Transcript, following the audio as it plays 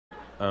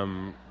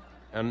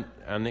And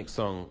our next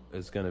song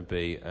is going to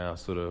be our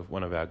sort of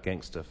one of our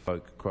gangster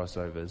folk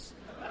crossovers.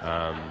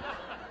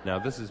 Now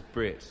this is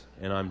Bret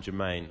and I'm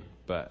Jemaine,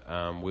 but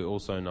we're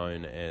also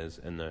known as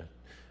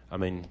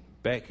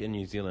back in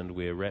New Zealand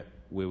where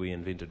we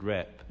invented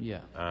rap.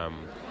 Yeah.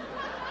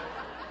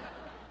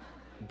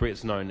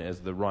 Bret's known as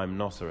the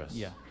Rhymenoceros.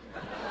 Yeah.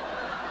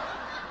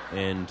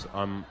 And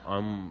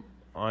I'm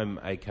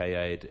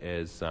AKA'd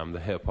as the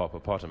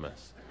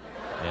Hiphopopotamus.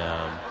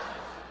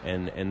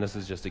 And this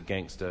is just a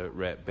gangster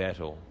rap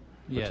battle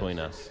between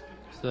us.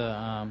 It's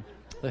the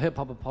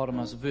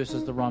Hiphopopotamus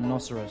versus the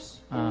Rhymenoceros,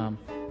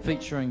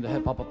 featuring the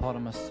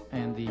Hiphopopotamus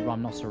and the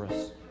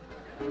Rhymenoceros.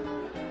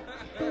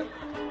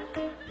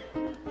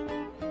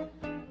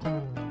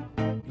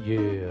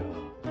 Yeah.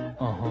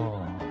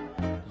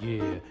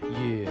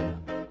 Yeah.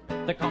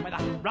 They call me the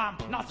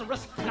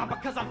Rhymenoceros, not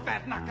because I'm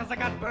fat, not because I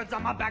got birds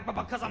on my back, but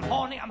because I'm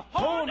horny,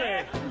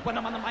 When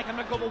I'm on the mic, I'm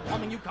a global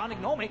woman, you can't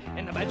ignore me.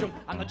 In the bedroom,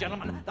 I'm the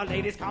gentleman, the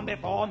ladies come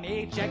before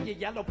me. Check your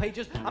yellow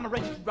pages, I'm a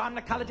registered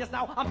rhymenocologist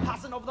now. I'm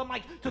passing over the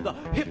mic to the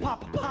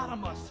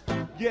Hiphopopotamus.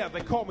 Yeah,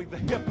 they call me the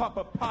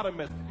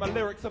Hiphopopotamus. My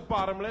lyrics are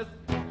bottomless.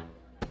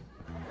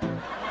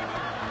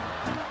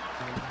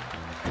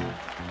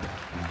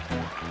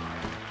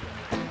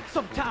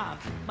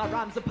 Sometimes my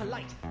rhymes are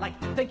polite, like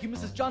thank you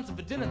Mrs. Johnson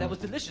for dinner, that was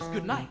delicious,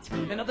 good night.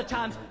 And other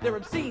times they're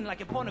obscene, like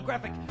a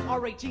pornographic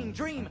R-18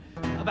 dream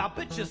about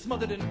bitches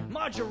smothered in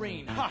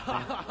margarine. Ha ha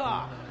ha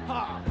ha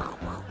ha.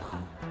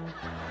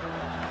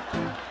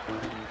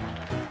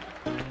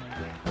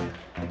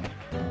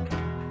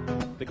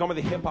 They call me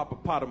the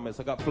Hiphopopotamus.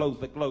 I got flows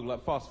that glow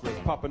like phosphorus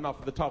popping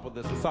off the top of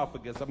this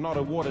esophagus. I'm not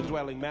a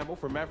water-dwelling mammal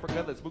from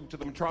Africa that's moved to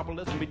the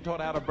metropolis and been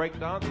taught how to break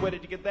dance. Where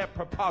did you get that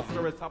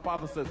preposterous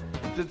hypothesis?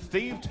 Did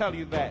Steve tell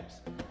you that?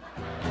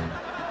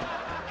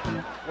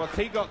 What's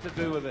he got to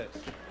do with it?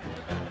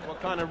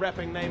 What kind of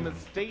rapping name is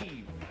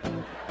Steve?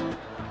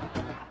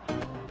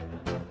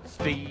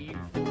 Steve.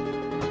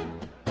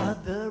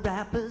 Other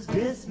rappers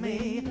diss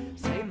me,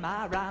 say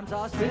my rhymes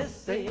are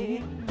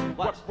sissy.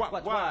 Why?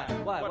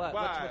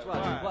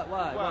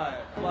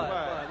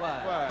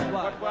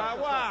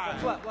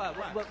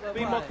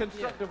 Be more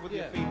constructive with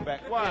your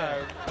feedback.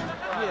 Why?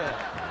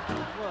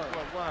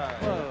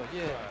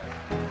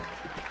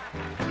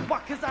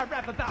 Why? 'Cause I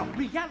rap about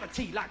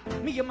reality, like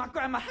me and my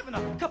grandma having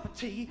a cup of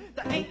tea.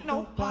 There ain't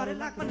no party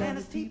like my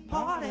Nana's tea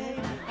party.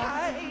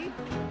 Hey,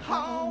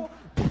 ho.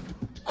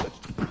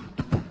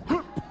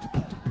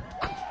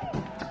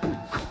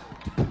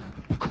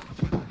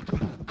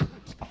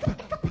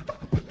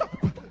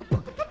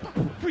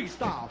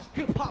 Freestyle,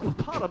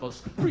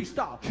 Hiphopopotamus,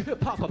 freestyle,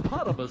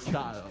 Hiphopopotamus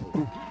style.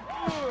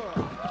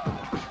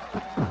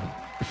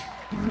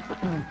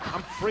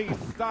 I'm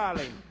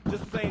freestyling,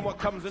 just saying what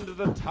comes into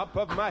the top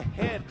of my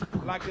head,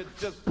 like it's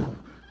just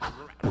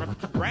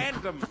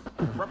random,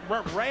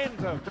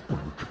 random.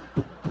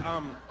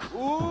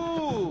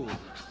 Ooh.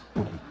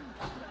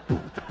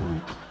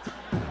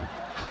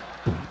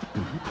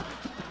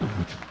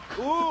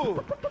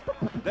 Ooh.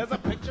 There's a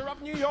picture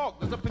of New York.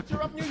 There's a picture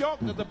of New York.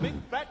 There's a big,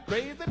 fat,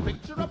 crazy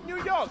picture of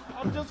New York.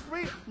 I'm just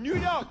New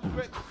York,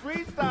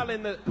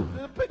 freestyling. There's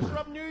a picture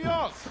of New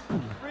York.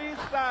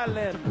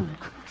 Freestyling.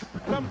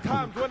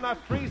 Sometimes when I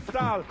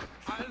freestyle,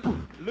 I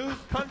lose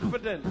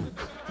confidence.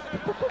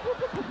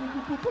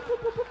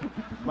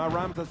 My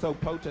rhymes are so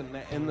potent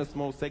that in the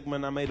small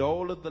segment I made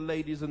all of the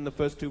ladies in the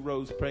first 2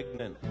 rows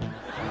pregnant.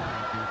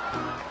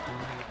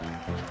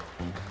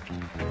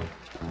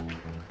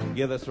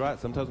 Yeah, that's right.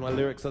 Sometimes my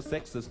lyrics are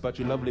sexist, but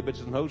you lovely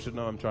bitches and hoes should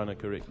know I'm trying to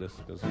correct this.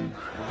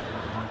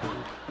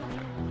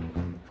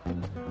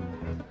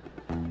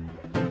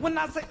 When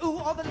I say ooh,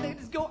 all the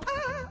ladies go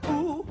ah,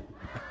 ooh,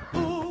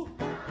 ooh.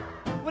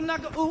 When I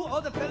go ooh,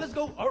 all the fellas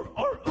go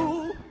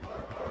ooh,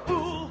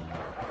 ooh.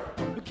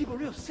 We keep it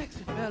real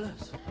sexy,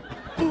 fellas.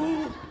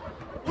 Ooh,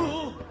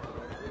 ooh.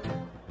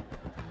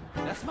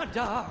 That's my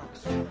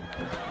dogs.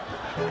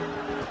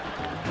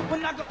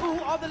 When I go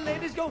ooh, all the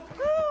ladies go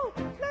ooh.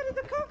 Flight of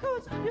the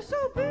Conchords, you're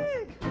so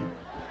big.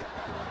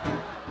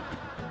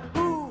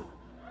 Ooh.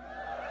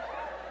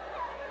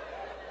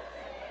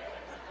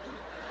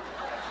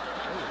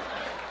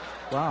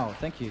 Wow,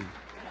 thank you.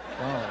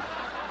 Wow.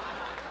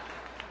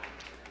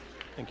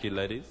 Thank you,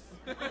 ladies.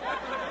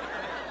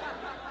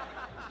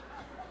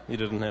 You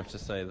didn't have to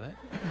say that.